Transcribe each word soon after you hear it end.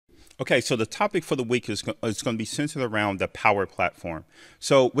Okay, so the topic for the week is going to be centered around the Power Platform.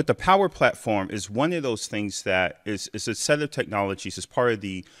 So with the Power Platform is one of those things that is a set of technologies as part of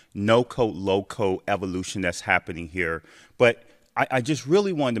the no-code, low-code evolution that's happening here. But I just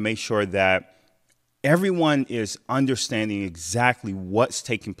really wanted to make sure that everyone is understanding exactly what's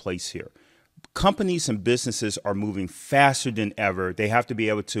taking place here. Companies and businesses are moving faster than ever. They have to be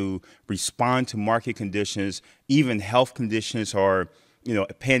able to respond to market conditions, even health conditions or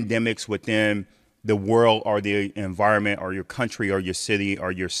pandemics within the world or the environment or your country or your city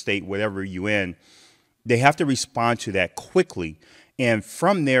or your state, whatever you're in. They have to respond to that quickly. And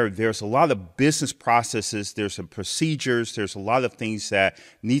from there, there's a lot of business processes, there's some procedures, there's a lot of things that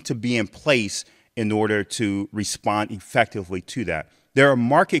need to be in place in order to respond effectively to that. There are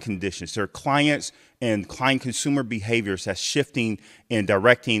market conditions. There are clients and client consumer behaviors that's shifting and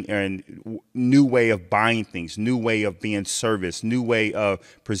directing and new way of buying things, new way of being serviced, new way of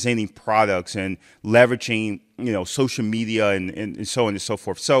presenting products and leveraging, social media and so on and so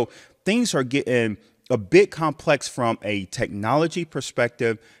forth. So things are getting a bit complex from a technology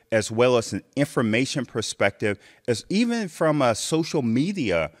perspective, as well as an information perspective, as even from a social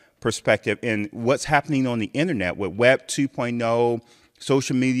media perspective and what's happening on the internet with Web 2.0,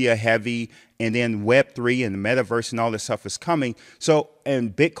 social media heavy, and then Web 3 and the metaverse and all this stuff is coming. So,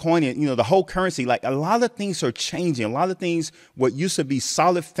 and Bitcoin and, the whole currency, like a lot of things are changing. A lot of things, what used to be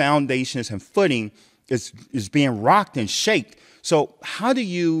solid foundations and footing is being rocked and shaked. So how do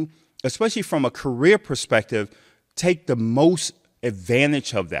you, especially from a career perspective, take the most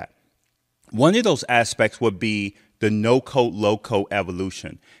advantage of that? One of those aspects would be the no-code, low-code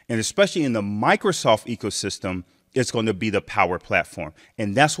evolution. And especially in the Microsoft ecosystem, it's going to be the Power Platform.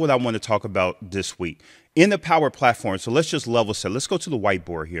 And that's what I want to talk about this week. In the Power Platform, so let's just level set. Let's go to the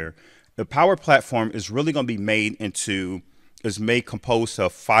whiteboard here. The Power Platform is really going to be composed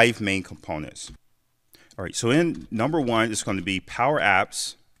of 5 main components. All right, so in number 1, it's going to be Power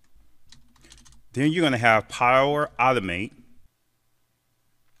Apps. Then you're going to have Power Automate.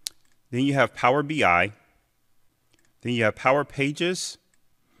 Then you have Power BI. Then you have Power Pages.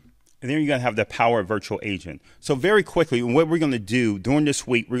 And then you're going to have the Power Virtual Agent. So very quickly, what we're going to do during this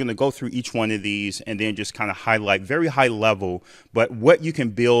week, we're going to go through each one of these and then just kind of highlight very high level, but what you can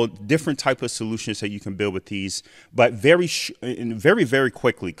build, different type of solutions that you can build with these, but very, very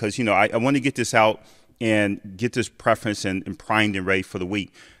quickly, because, I want to get this out and get this preference and primed and ready for the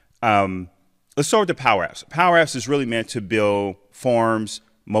week. Let's start with the Power Apps. Power Apps is really meant to build forms,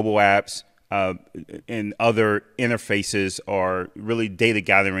 mobile apps, and other interfaces or really data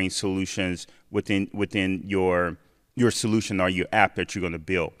gathering solutions within your solution or your app that you're going to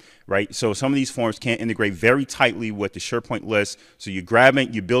build, right? So some of these forms can integrate very tightly with the SharePoint list. So you grab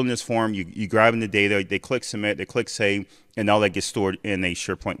it, you're building this form, you grabbing the data, they click submit, they click save, and all that gets stored in a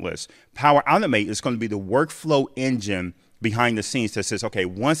SharePoint list. Power Automate is going to be the workflow engine behind the scenes that says, okay,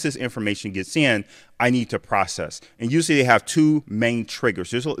 once this information gets in, I need to process. And usually they have 2 main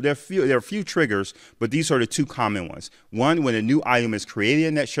triggers. There are a few triggers, but these are the 2 common ones. One, when a new item is created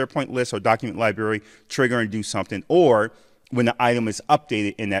in that SharePoint list or document library, trigger and do something, or when the item is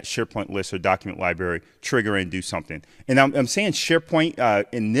updated in that SharePoint list or document library, trigger and do something. And I'm saying SharePoint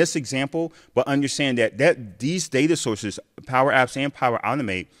in this example, but understand that these data sources, Power Apps and Power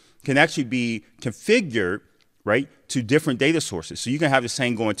Automate, can actually be configured, right, to different data sources. So you can have the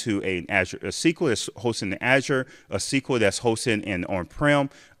same going to a SQL that's hosted in Azure, a SQL that's hosted in on-prem.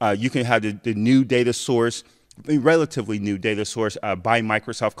 You can have the new data source, a relatively new data source by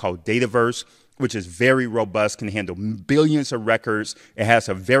Microsoft called Dataverse, which is very robust, can handle billions of records. It has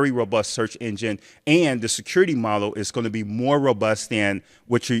a very robust search engine, and the security model is going to be more robust than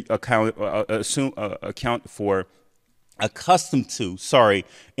what you accustomed to,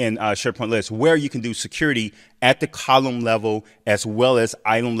 in SharePoint list, where you can do security at the column level as well as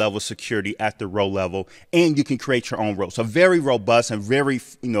item level security at the row level, and you can create your own rows. So very robust and very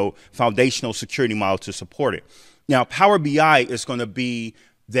foundational security model to support it. Now, Power BI is going to be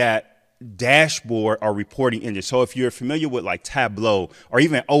that dashboard or reporting engine. So if you're familiar with like Tableau or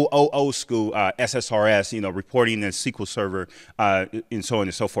even old school SSRS, reporting in SQL Server and so on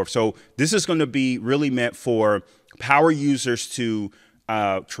and so forth. So this is going to be really meant for Power users to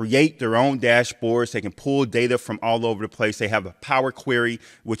create their own dashboards. They can pull data from all over the place. They have a Power Query,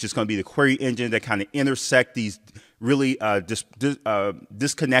 which is going to be the query engine that kind of intersect these really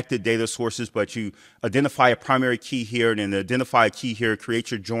disconnected data sources, but you identify a primary key here and then identify a key here, create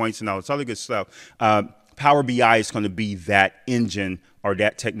your joints and all this other good stuff. Power BI is going to be that engine or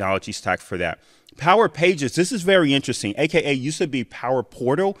that technology stack for that. Power Pages, this is very interesting, AKA used to be Power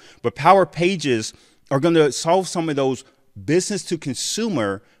Portal, but Power Pages are going to solve some of those business to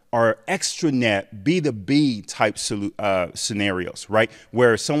consumer are extranet B2B type scenarios, right?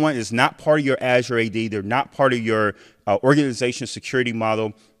 Where someone is not part of your Azure AD, they're not part of your organization security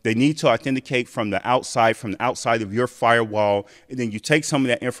model. They need to authenticate from the outside of your firewall. And then you take some of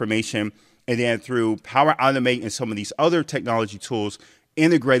that information and then through Power Automate and some of these other technology tools,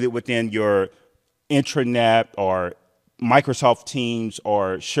 integrate it within your intranet or Microsoft Teams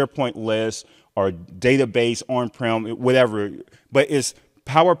or SharePoint list or database on-prem, whatever. But it's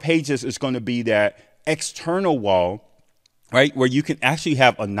Power Pages is going to be that external wall, right, where you can actually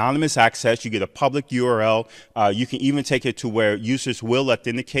have anonymous access. You get a public URL. You can even take it to where users will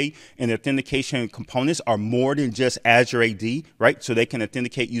authenticate, and the authentication components are more than just Azure AD, right? So they can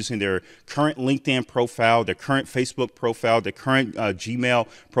authenticate using their current LinkedIn profile, their current Facebook profile, their current Gmail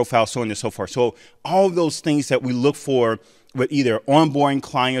profile, so on and so forth. So all of those things that we look for with either onboarding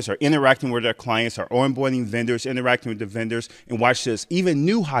clients or interacting with their clients or onboarding vendors, interacting with the vendors, and watch this, even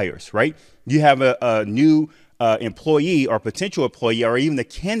new hires, right? You have a new employee or potential employee or even a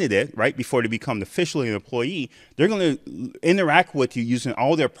candidate, right, before they become officially an employee, they're going to interact with you using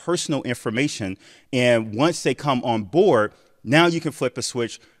all their personal information. And once they come on board, now you can flip a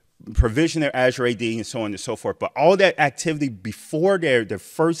switch, provision their Azure AD and so on and so forth. But all that activity before their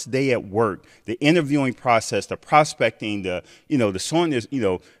first day at work, the interviewing process, the prospecting, the so on,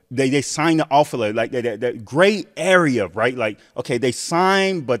 they sign the offer letter, like that gray area, right? Like, okay, they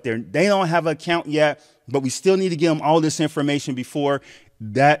sign, but they don't have an account yet, but we still need to give them all this information before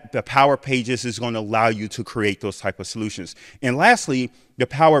that. The Power Pages is going to allow you to create those type of solutions. And lastly, the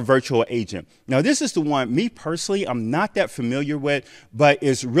Power Virtual Agent. Now, this is the one, me personally, I'm not that familiar with, but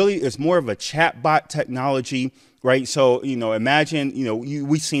it's more of a chatbot technology, right? So, imagine,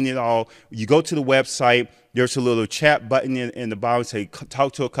 we've seen it all. You go to the website, there's a little chat button in the bottom, say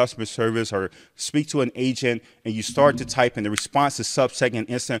talk to a customer service or speak to an agent, and you start to type, and the response is sub-second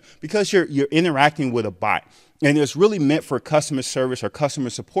instant because you're interacting with a bot. And it's really meant for customer service or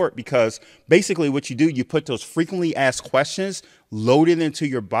customer support because basically what you do, you put those frequently asked questions loaded into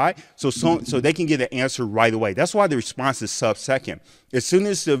your bot so they can get an answer right away. That's why the response is sub-second. As soon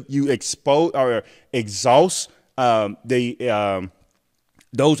as you expose or exhaust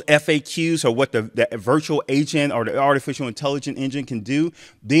those FAQs or what the virtual agent or the artificial intelligence engine can do,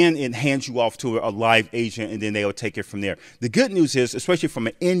 then it hands you off to a live agent and then they'll take it from there. The good news is, especially from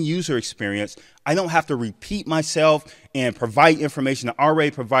an end user experience, I don't have to repeat myself and provide information I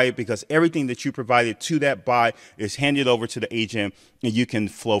already provided because everything that you provided to that bot is handed over to the agent and you can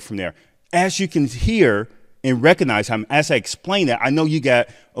flow from there. As you can hear and recognize, as I explain that, I know you got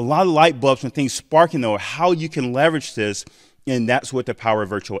a lot of light bulbs and things sparking over how you can leverage this. And that's with the Power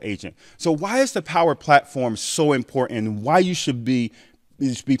Virtual Agent. So why is the Power Platform so important and why you should be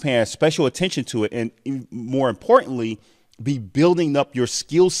paying special attention to it? And more importantly, be building up your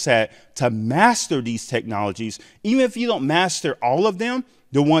skill set to master these technologies. Even if you don't master all of them,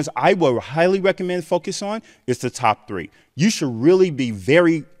 the ones I would highly recommend focus on is the top 3. You should really be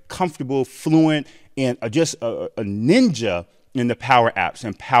very comfortable, fluent, and just a ninja in the Power Apps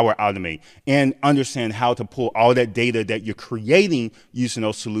and Power Automate, and understand how to pull all that data that you're creating using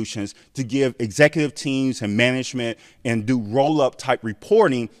those solutions to give executive teams and management and do roll-up type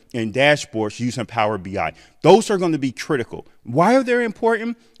reporting and dashboards using Power BI. Those are going to be critical. Why are they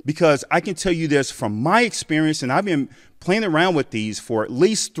important? Because I can tell you this from my experience, and I've been playing around with these for at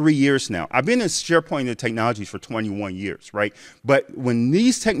least 3 years now. I've been in SharePoint and technologies for 21 years, right? But when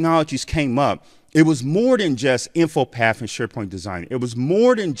these technologies came up, it was more than just InfoPath and SharePoint Design. It was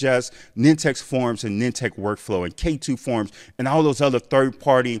more than just Nintex Forms and Nintex Workflow and K2 Forms and all those other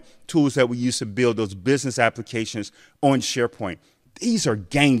third-party tools that we use to build those business applications on SharePoint. These are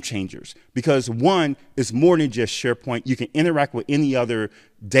game changers because one is more than just SharePoint. You can interact with any other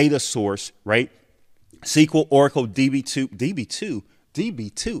data source, right? SQL, Oracle, DB2.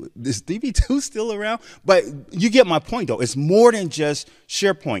 Is DB2 still around? But you get my point, though. It's more than just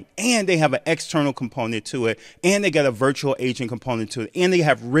SharePoint, and they have an external component to it, and they got a virtual agent component to it, and they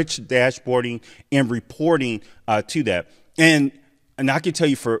have rich dashboarding and reporting to that. And I can tell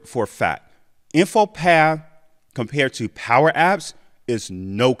you for a fact, InfoPath compared to Power Apps is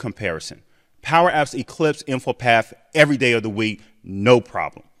no comparison. Power Apps eclipse InfoPath every day of the week, no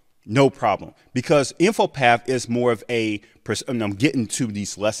problem. No problem, because InfoPath is more of and I'm getting to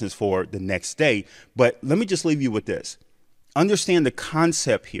these lessons for the next day, but let me just leave you with this. Understand the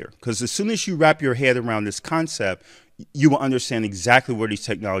concept here, because as soon as you wrap your head around this concept, you will understand exactly where these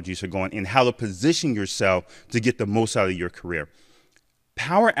technologies are going and how to position yourself to get the most out of your career.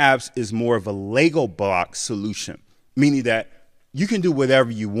 Power Apps is more of a Lego block solution, meaning that you can do whatever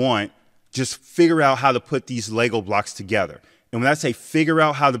you want, just figure out how to put these Lego blocks together. And when I say figure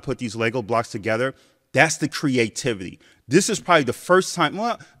out how to put these Lego blocks together, that's the creativity. This is probably the first time.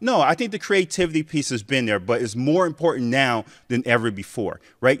 Well, no, I think the creativity piece has been there, but it's more important now than ever before,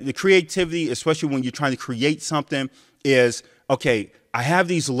 right? The creativity, especially when you're trying to create something, is, okay, I have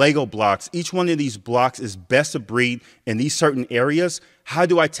these Lego blocks. Each one of these blocks is best of breed in these certain areas. How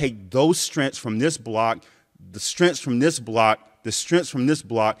do I take those strengths from this block, the strengths from this block, the strengths from this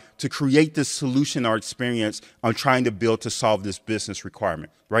block to create this solution or experience I'm trying to build to solve this business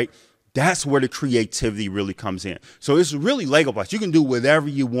requirement, right? That's where the creativity really comes in. So it's really Lego blocks. You can do whatever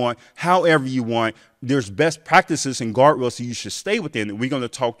you want, however you want. There's best practices and guardrails that you should stay within. And we're going to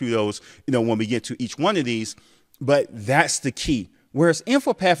talk through those, when we get to each one of these. But that's the key. Whereas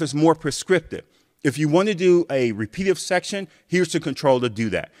InfoPath is more prescriptive. If you want to do a repeated section, here's the control to do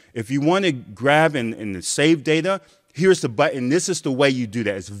that. If you want to grab and save data, here's the button. This is the way you do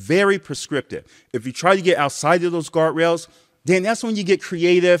that. It's very prescriptive. If you try to get outside of those guardrails, then that's when you get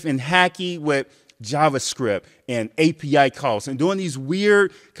creative and hacky with JavaScript and API calls and doing these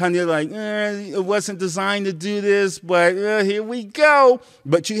weird kind of like, it wasn't designed to do this, but here we go.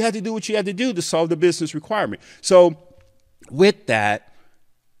 But you had to do what you had to do to solve the business requirement. So with that,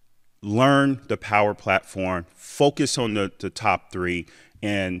 learn the Power Platform, focus on the top three,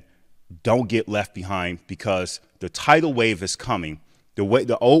 and don't get left behind, because the tidal wave is coming.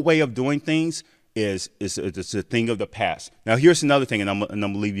 The old way of doing things is a thing of the past. Now, here's another thing, and I'm going to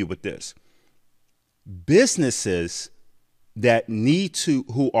leave you with this. Businesses that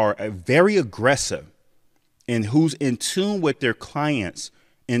who are very aggressive and who's in tune with their clients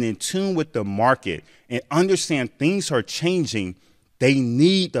and in tune with the market and understand things are changing, they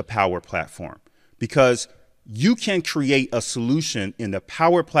need the Power Platform, because you can create a solution in the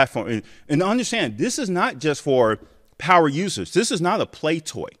Power Platform. And understand, this is not just for power users. This is not a play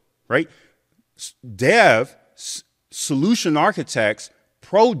toy, right? Solution architects,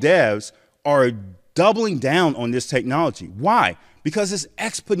 pro devs are doubling down on this technology. Why? Because it's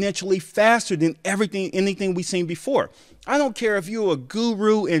exponentially faster than anything we've seen before. I don't care if you're a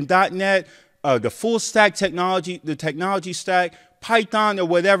guru in .NET, the full stack technology, the technology stack, Python or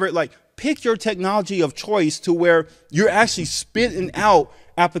whatever, like pick your technology of choice to where you're actually spitting out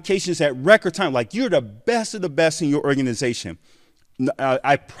applications at record time. Like you're the best of the best in your organization.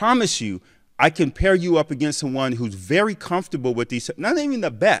 I promise you, I can pair you up against someone who's very comfortable with these, not even the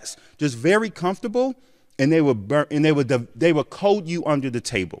best, just very comfortable, and they will code you under the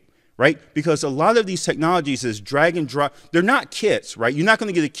table, right? Because a lot of these technologies is drag and drop. They're not kits, right? You're not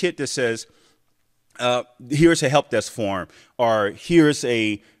going to get a kit that says, here's a help desk form, or here's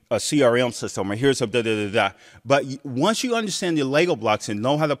a CRM system, or here's a da-da-da-da. But once you understand the Lego blocks and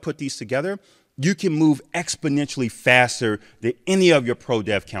know how to put these together, you can move exponentially faster than any of your pro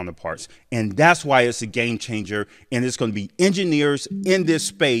dev counterparts. And that's why it's a game changer. And it's going to be engineers in this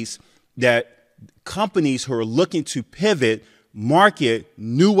space, that companies who are looking to pivot, market,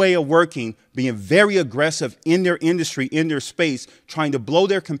 new way of working, being very aggressive in their industry, in their space, trying to blow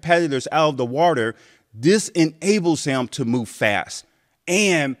their competitors out of the water. This enables them to move fast,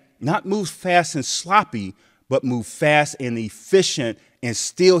 and not move fast and sloppy, but move fast and efficient, and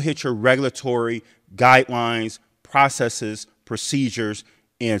still hit your regulatory guidelines, processes, procedures,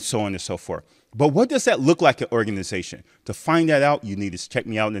 and so on and so forth. But what does that look like in an organization? To find that out, you need to check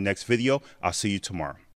me out in the next video. I'll see you tomorrow.